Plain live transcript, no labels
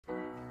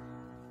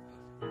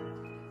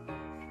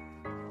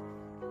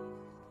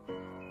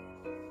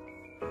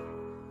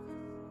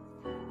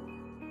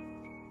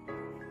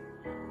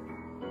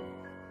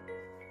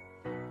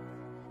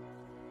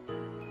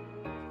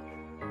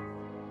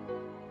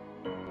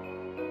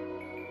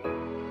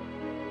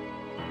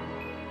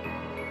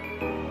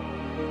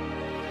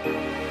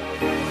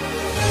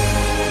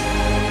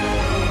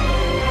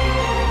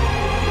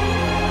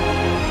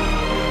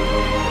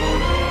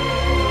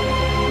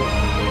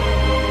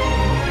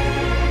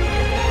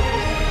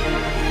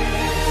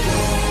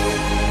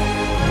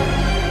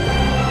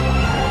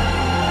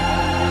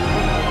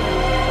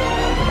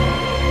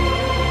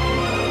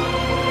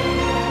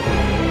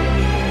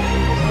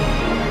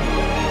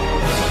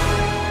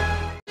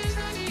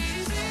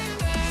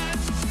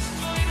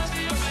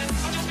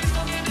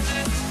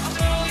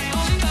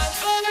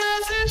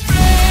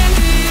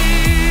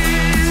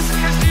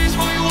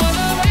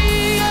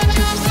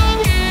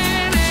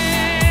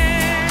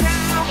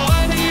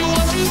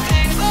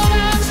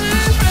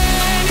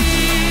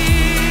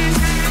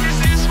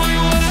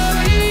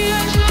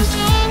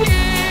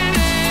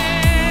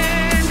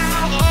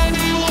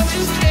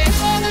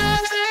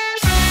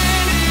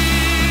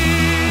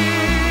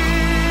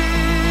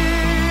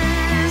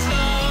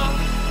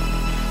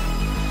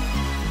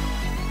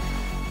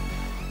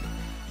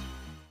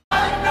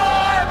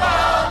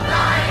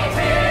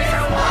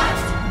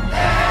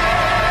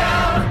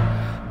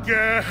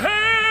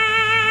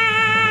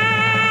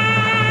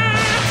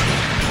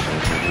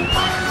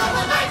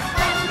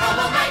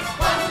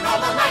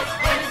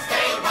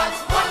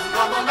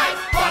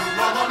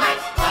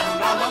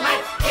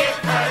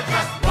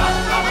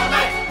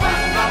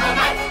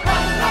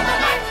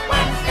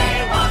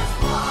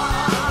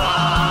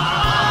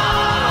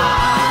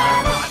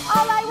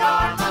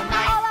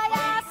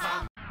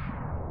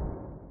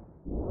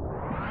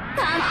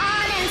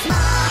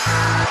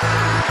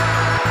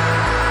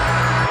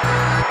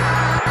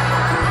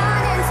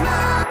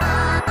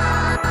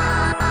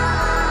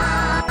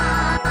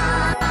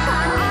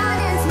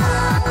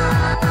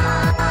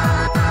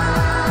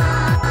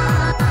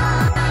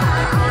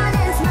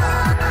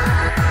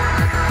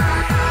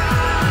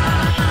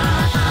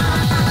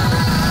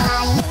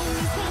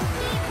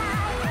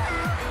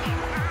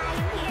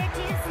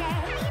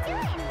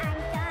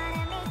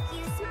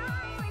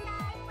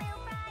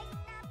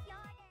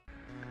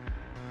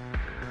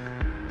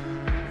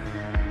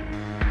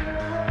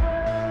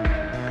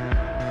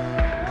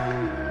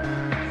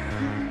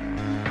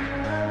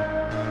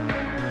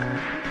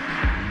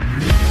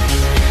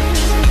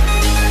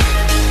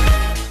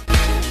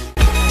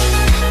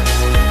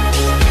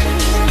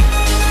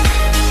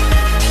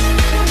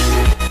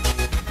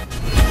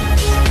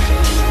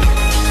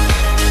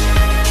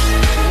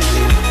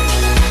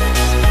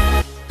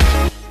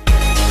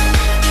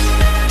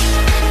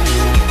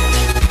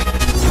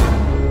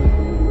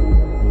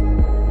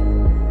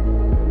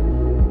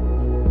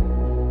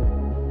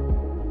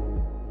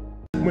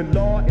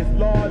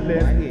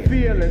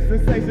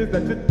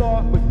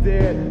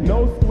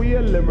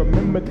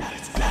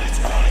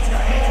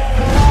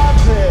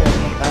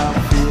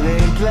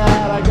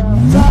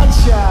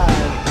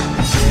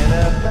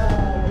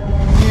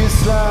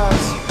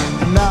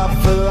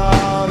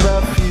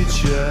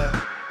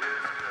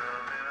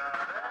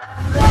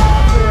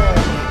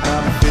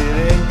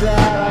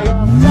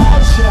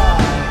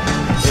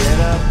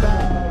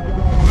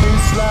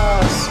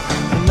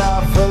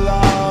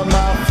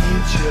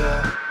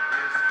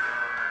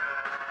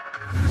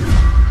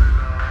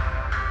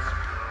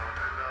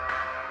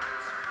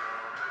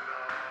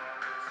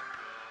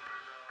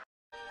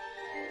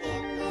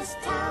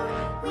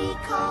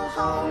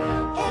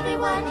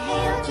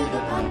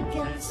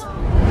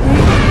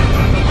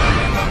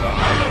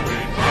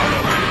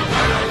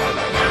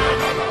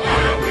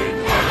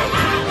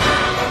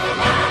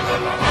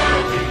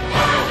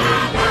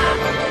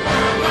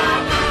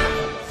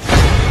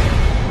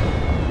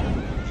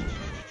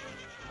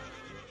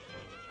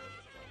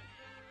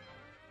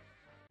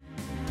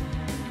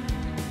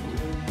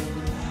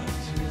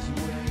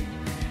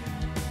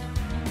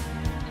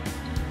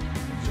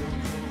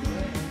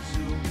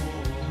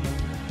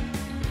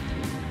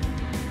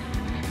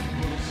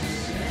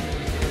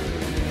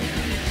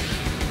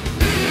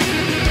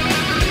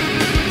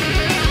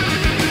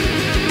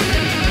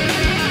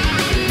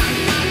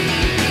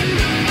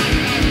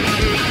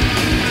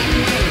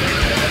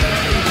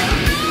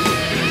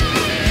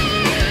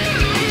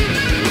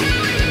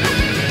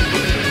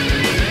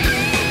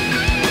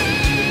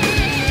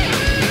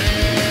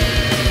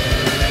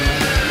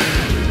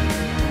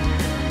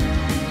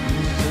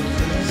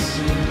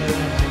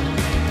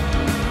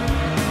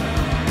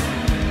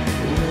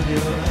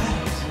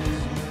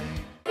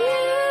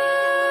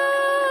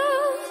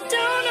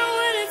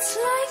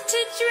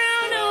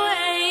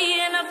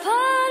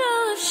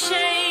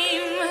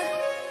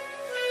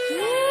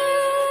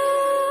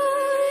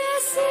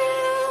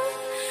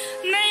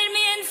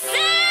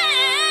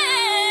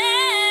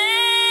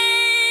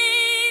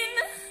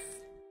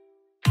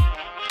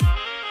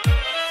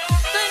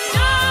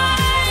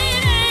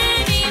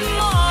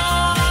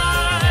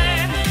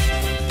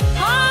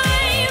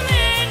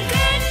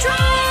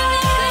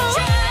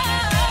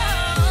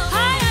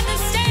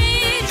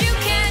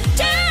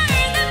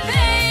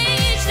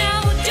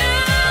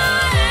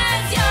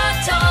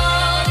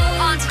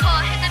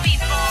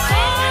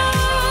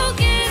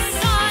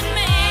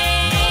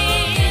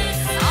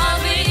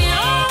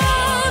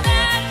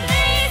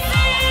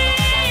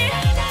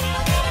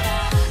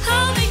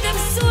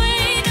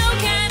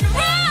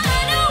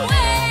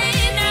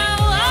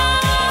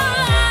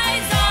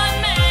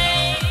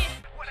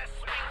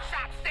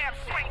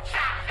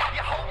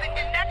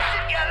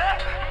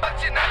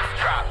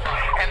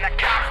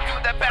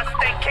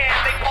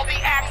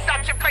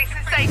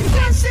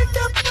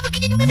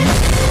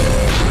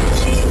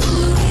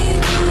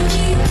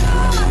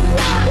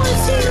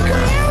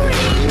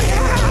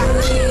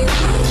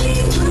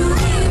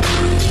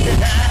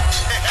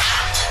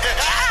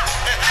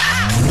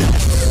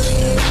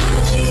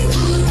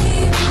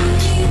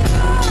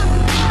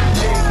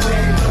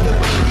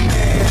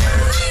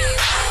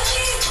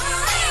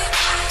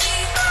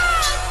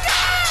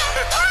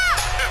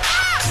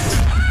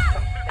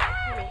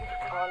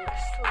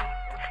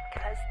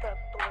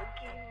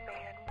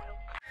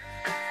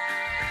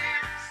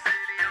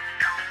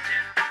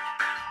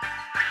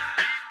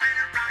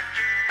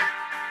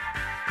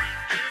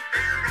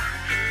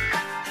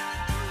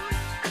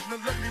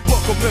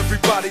Welcome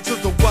everybody to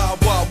the Wild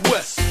Wild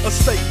West, a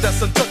state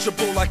that's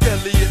untouchable like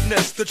Elliot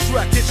Ness. The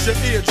track hits your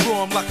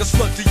eardrum like a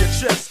slug to your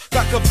chest.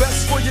 Got a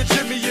vest for your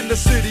Jimmy in the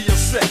city of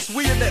sex.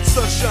 We in that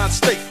sunshine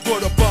state where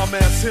the bomb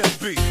ass him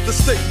be. The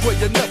state where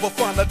you never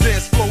find a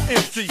dance floor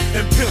empty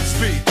and pimp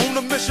speed. On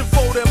a mission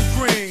for them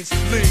greens,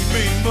 lean,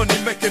 mean, money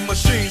making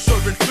machines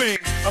serving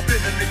fiends. I've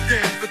been in the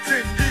game for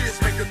 10 years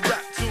making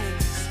rap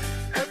tunes.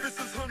 Ever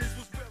since Honeys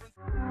was wearing.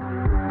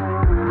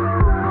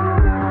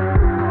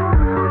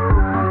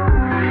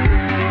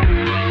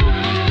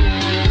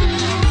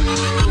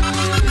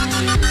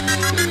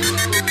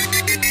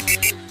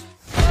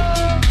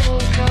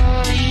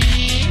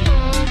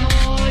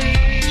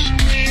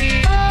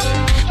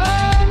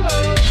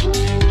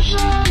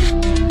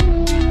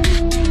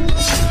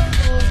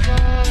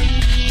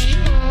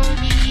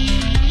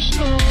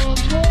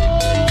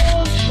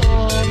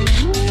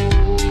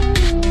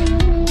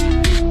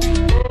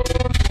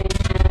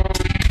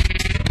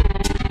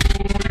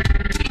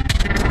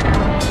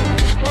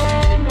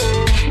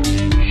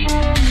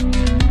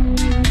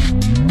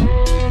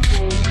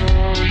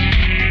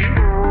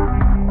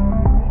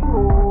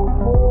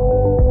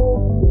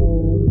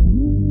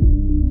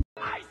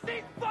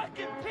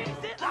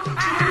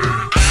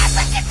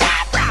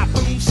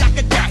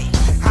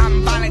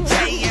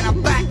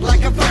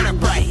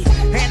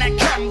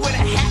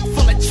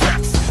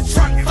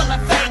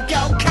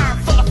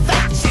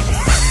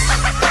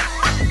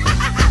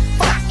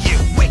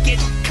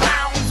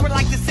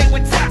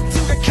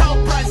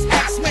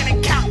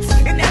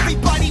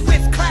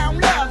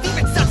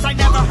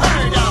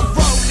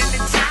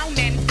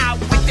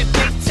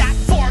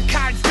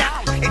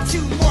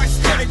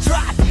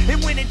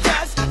 And when it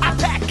does, I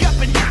pack up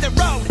and hit the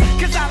road,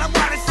 'cause I don't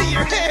want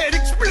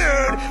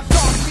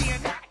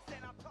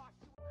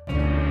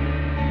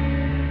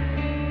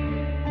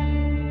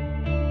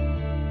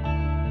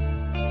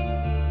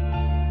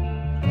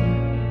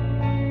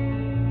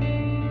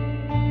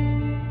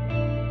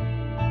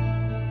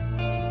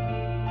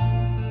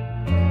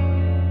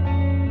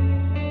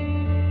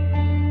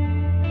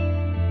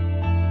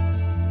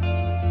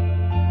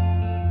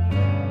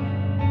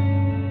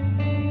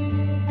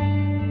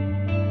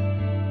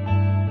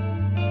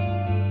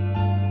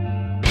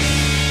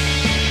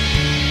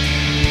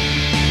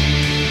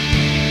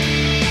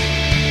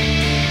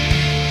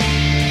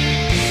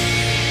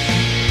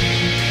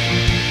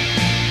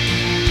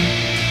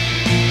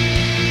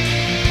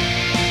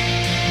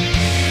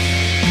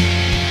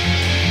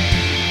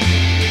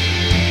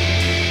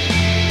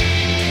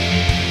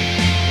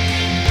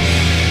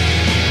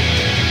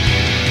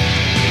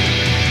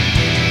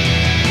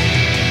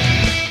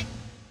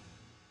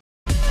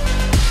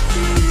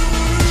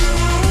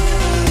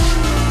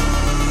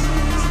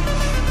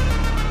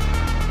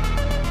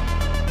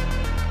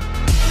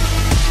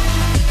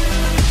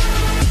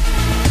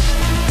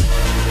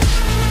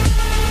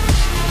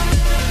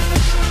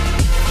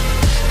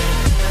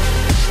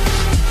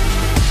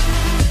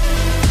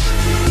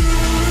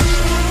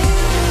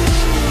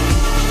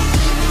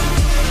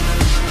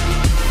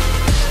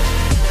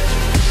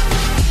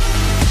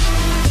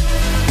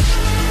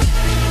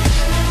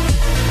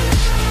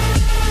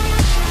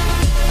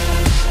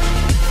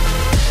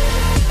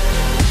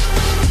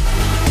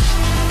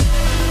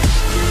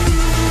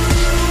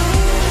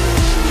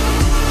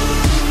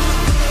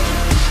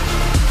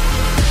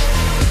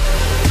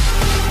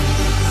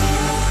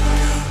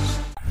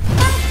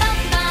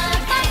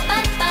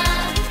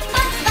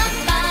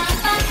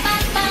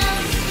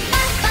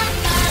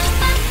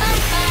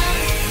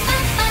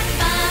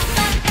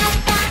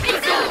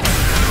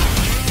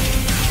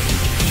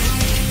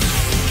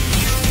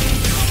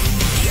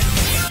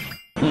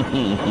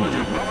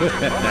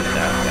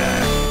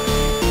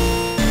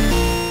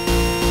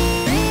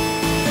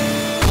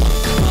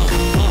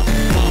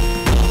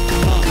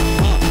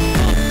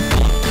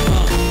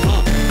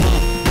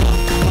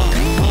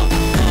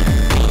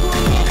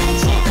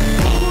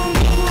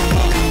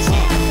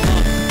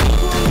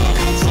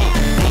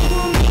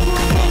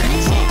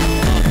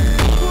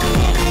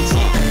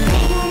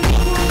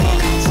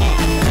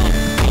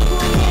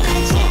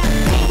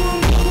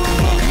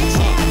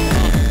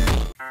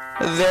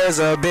There's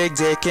a big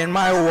dick in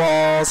my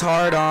walls,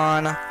 hard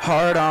on,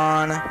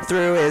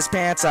 through his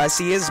pants I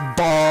see his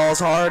balls,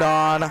 hard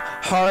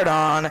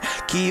on,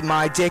 keep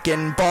my dick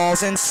and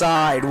balls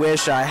inside,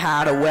 wish I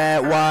had a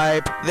wet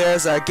wipe,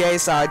 there's a gay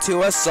side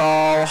to us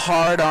all,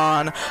 hard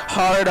on,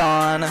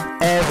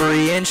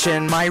 every inch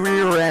in my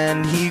rear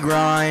end, he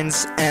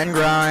grinds and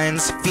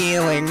grinds,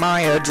 feeling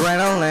my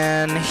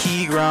adrenaline,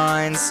 he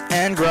grinds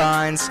and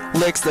grinds,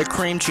 licks the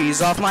cream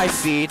cheese off my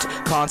feet,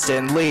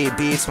 constantly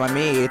beats my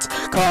meat,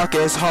 cock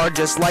is hard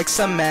just like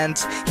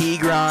cement, he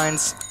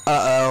grinds,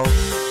 uh-oh.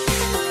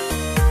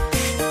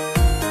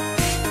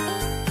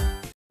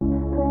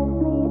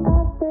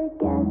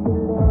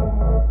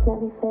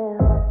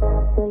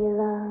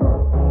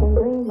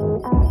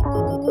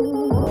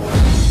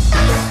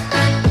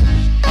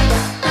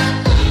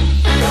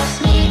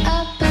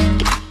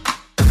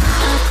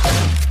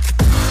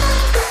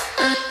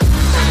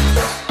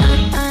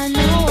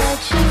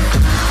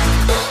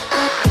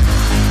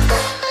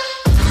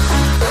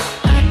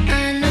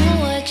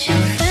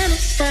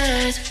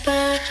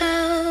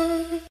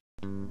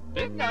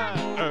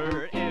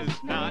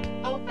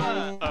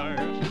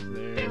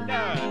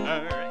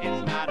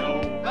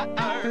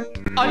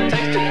 I've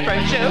tasted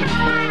friendship,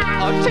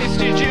 I've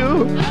tasted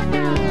you,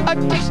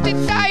 I've tasted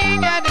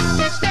dying and it's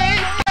tasted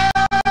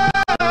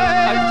good.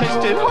 I've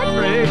tasted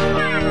heartbreak,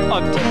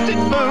 I've tasted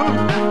food,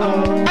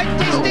 I've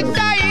tasted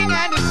dying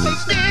and it's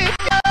tasted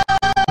good.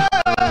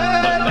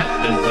 But that's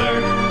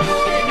dessert. You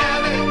can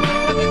have it,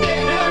 but the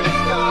dinner is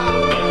gone.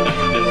 But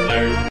that's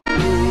dessert.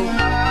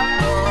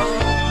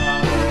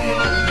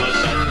 But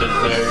that's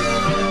dessert.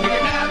 You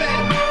can have it,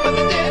 but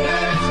the dinner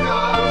is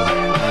gone.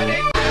 Somebody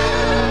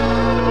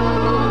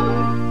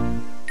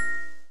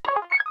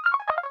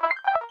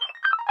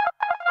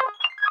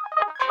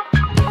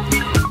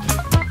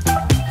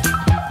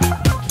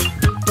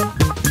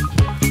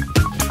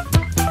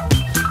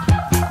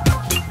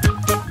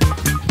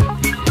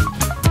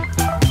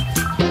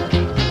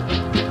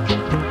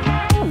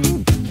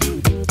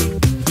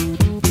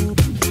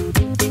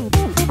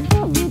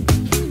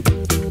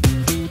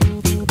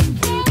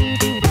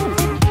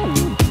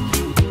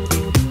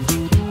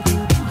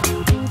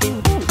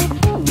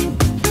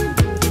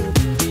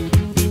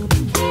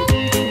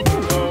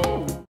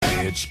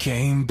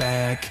came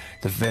back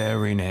the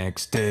very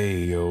next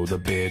day. Oh, the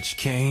bitch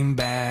came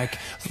back.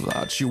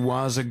 Thought she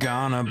was a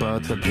goner,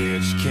 but the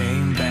bitch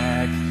came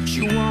back.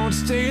 She won't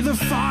stay the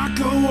fuck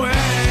away.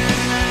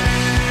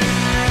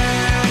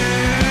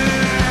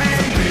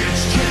 The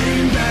bitch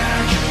came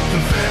back the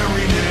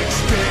very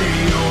next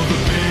day. Oh, the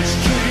bitch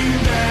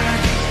came back.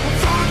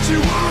 Thought she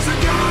was a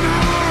goner.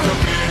 The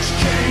bitch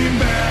came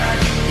back.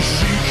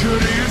 She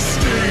couldn't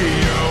stay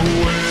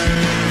away.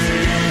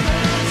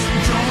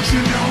 Don't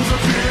you know the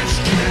bitch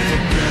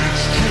came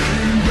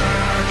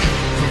back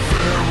the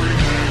very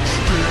next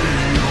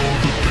day. Oh,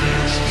 the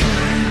bitch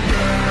came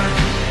back.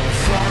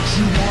 Thought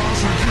she was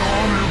a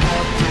goner,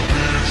 but the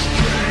bitch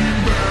came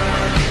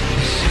back.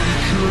 She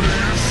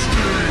couldn't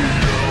stay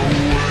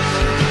away.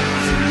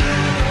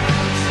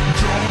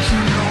 Don't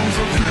you know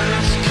the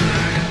bitch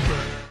came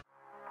back?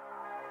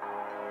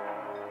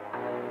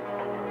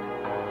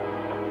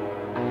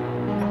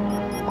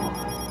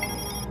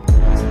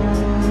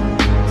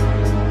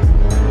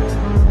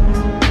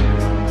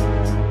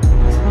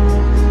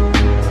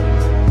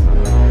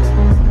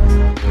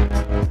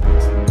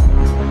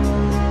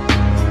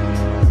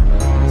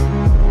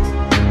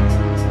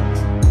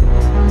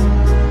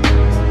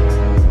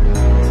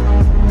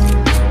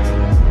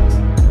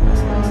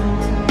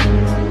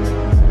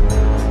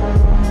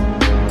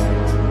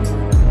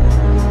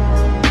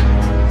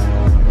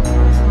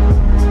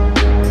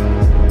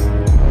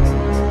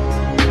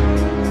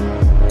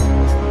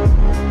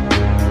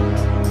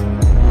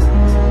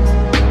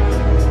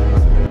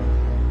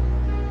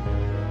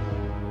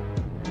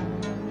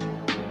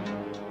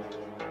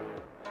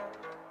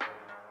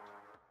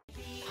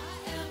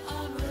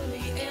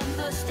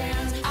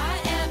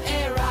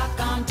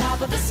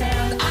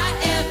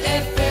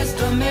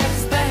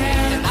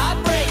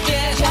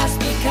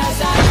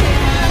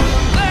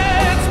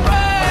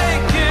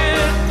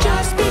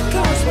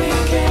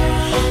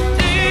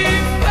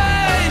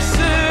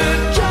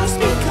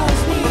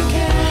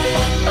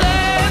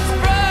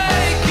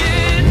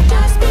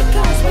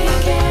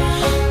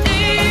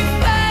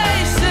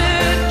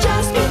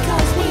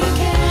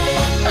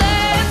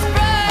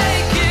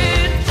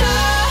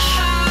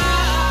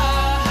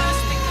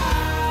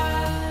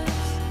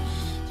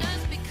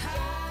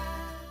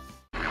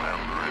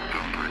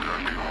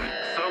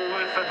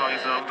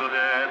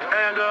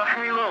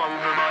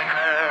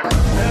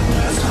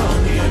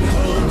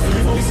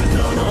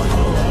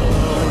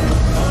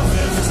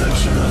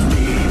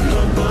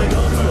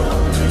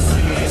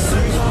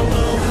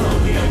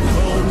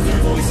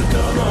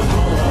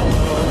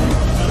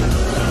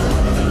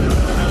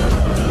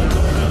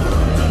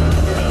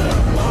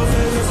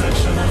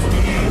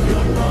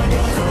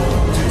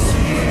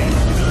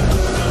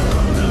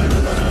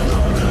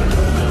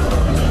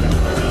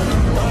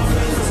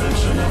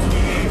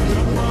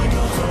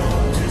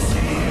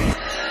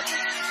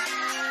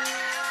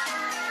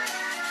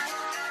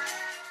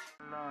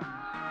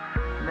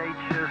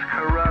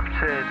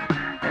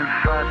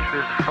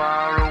 factories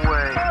far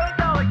away.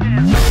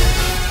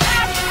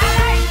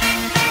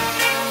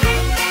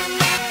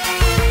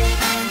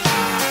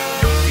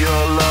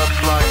 Your love's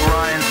like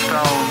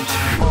rhinestones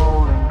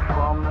falling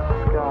from the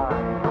sky.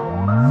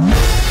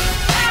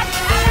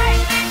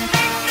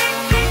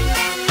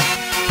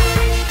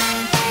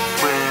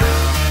 We're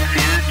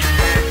future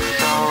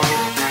pixels,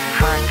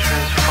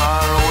 factories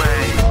far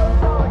away.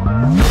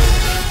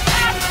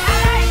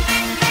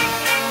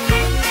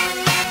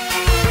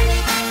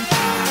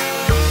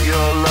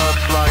 Your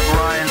love's like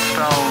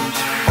rhinestones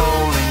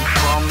falling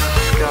from the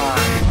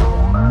sky.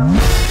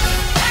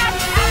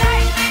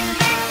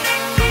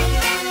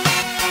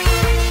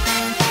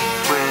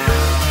 We're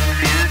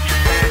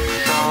future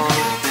pixels,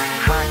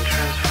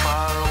 factories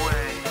far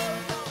away.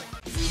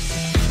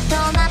 止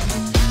まっ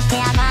てや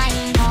ばい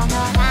もの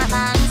が満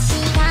ち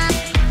た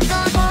ご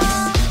褒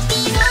美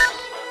の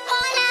ほ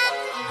ら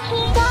ひ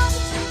と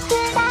つ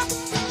だ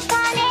彼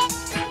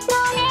の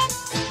ね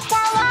シャ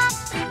ワ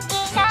ーい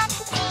ざ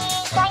小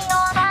さいの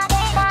まで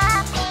だ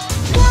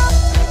今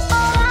日は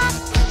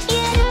許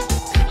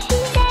し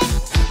て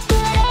く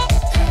れる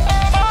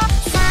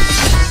さあ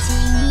街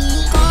に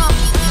行こう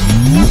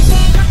やって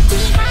こき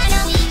ハロ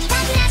ウィンだ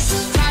けだし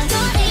ちゃうぞ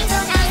映像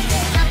が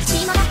どっち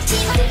もどっち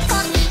もこ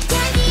んにキャ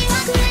ンディーは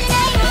くれな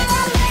いよ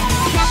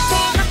やって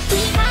こき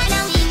ハロ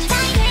ウィン大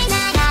変な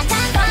中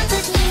パンプ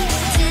キン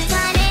疲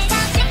れた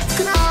チェッ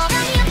クの方が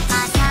よ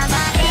朝ま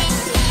で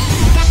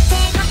やって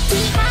こき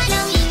ハロ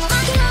ウィンも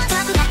秋も飛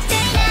ぶだって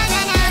な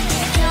なな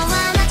今日は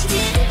街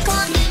中こ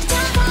んにち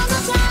はここ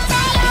ちょうだ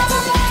いよ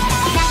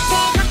やって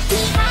こき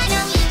ハロ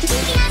ウィン不思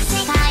議な世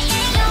界へ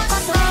ようこ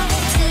そ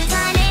疲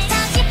れた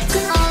チェック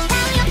の方が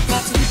よレ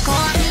ッツゴ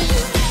ー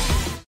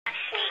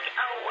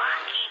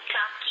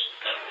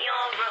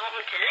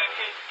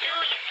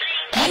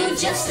You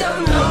just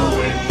don't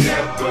know it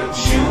yet, but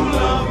you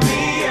love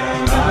me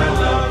and I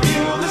love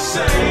you the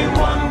same.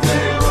 One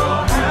day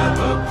we'll have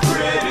a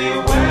pretty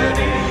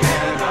wedding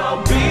and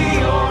I'll be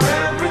your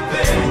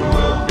everything.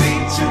 We'll be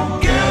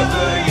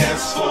together,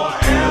 yes,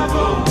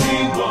 forever. We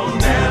will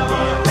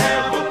never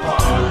ever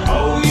part.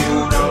 Oh, you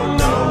don't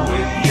know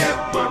it yet,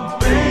 but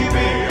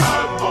baby,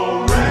 I've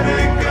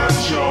already got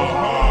your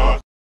heart.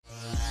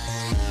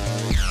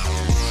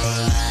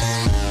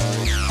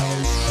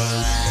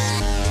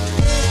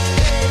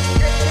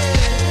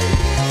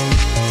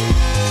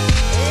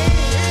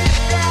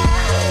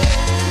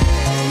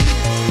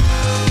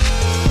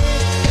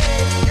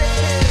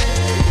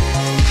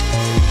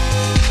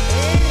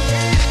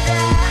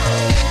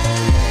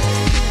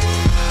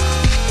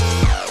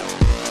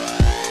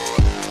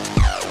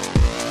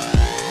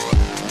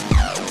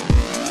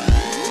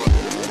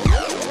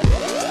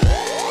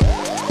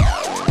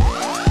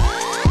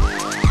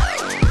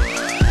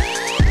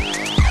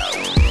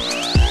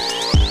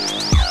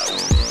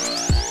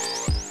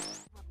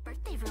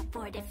 Birthday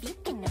report if you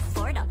can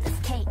afford all this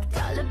cake.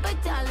 Dollar by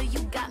dollar, you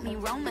got me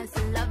romance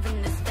and love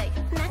in this state.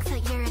 Max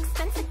out your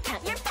expense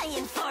account, you're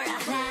paying for a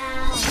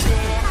clown bitch.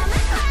 I'm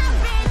a clown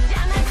bitch,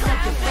 I'm a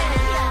clown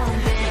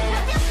bitch.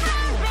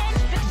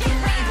 Give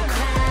me the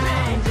clown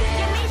bitch.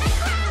 Give me the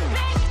clown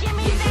bitch. Give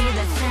me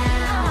the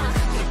sound.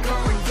 You're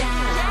going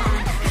down,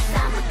 'cause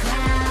I'm a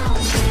clown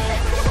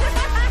bitch.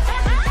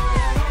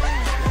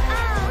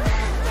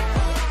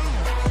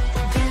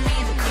 Give me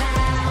the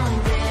clown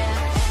bitch.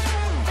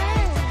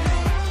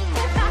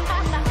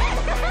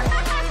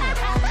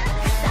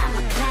 I'm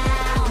a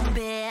clown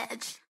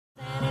bitch.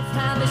 And it's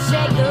time to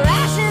shake the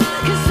rations,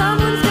 'cause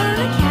someone's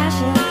gonna cash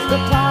in. The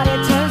party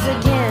turns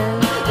again,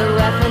 the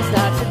reference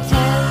starts at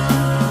 10.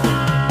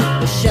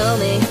 Well, show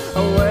me a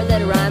word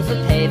that rhymes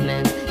with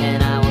pavement,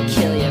 and I will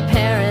kill your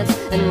parents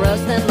and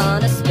roast them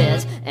on a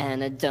spit.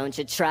 And don't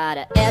you try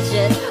to etch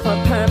it or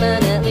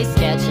permanently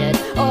sketch it,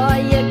 or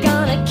you're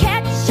gonna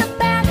catch a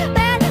bad,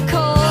 bad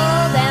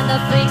cold. And the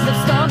freaks have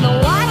stormed the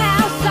White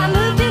House. I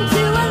moved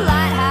into a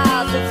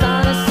lighthouse. It's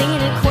on a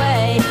scenic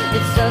way.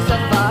 It's so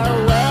far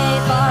away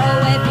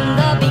from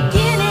the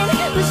beginning.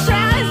 The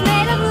shroud is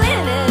made of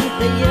linen.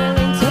 The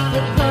yearling took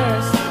the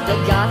purse. The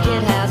goth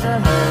kid has a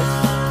hearse.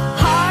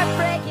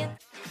 Heartbreaking.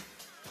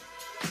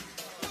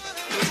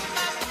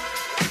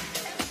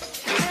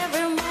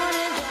 Every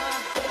morning.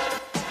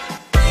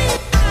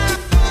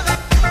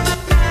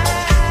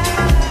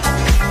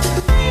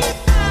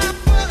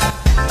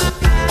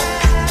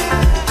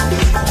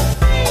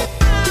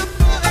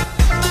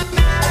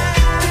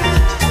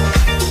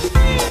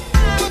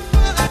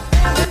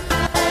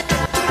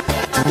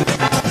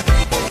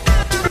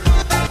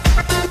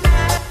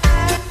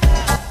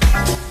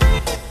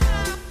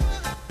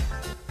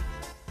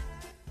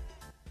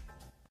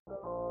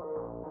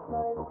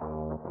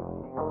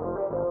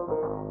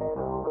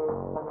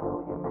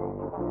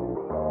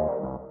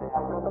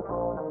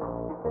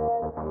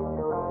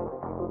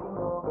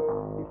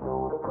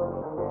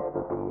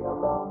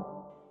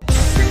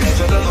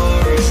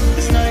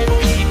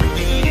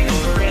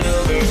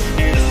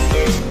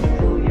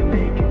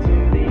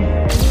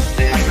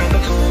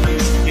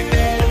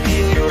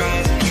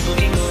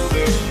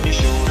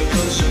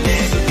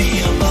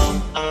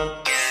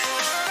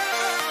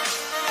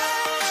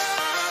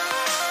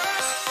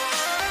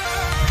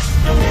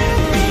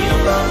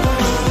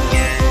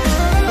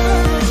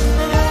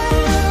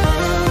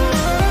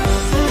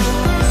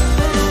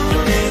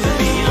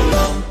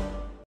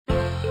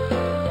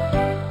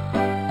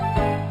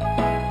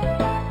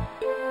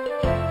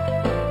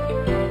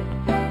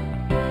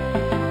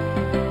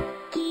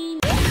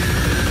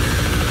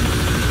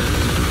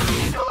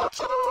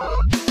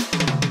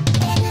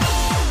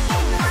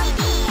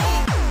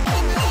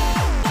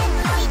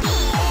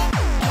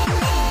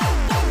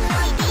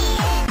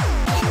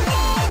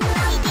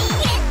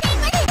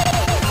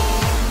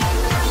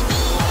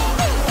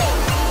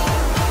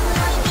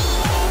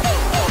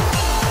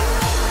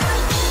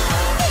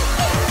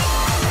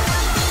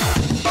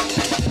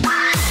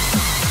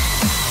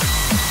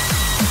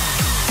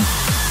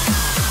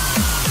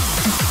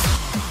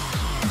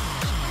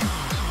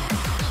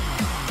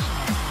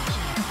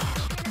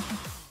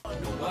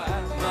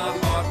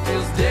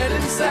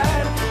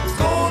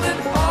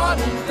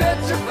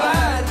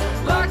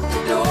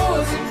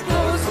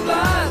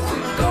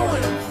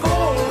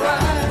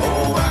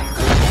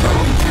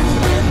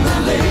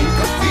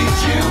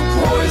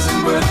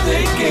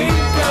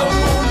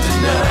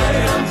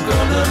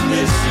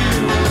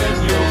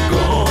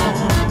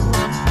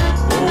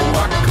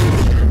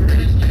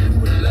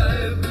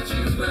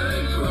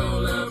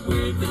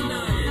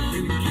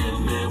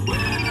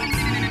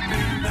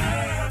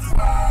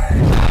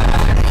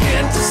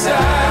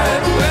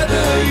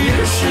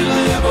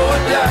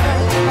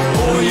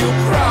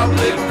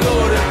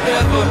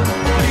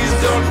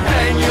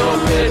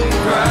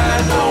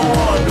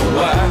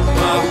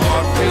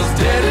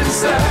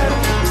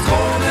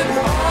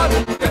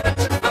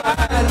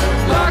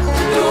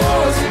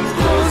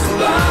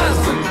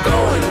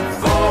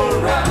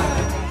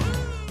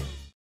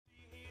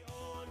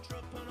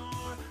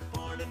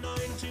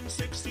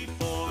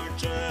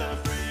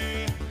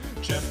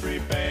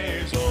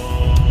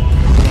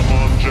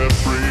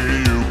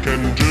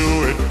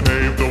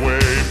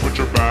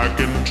 back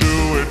into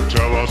it.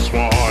 Tell us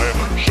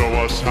why, show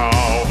us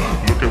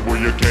how. Look at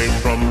where you came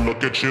from,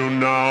 look at you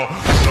now.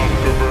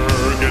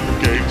 Zuckerberg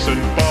and Gates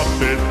and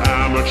Buffett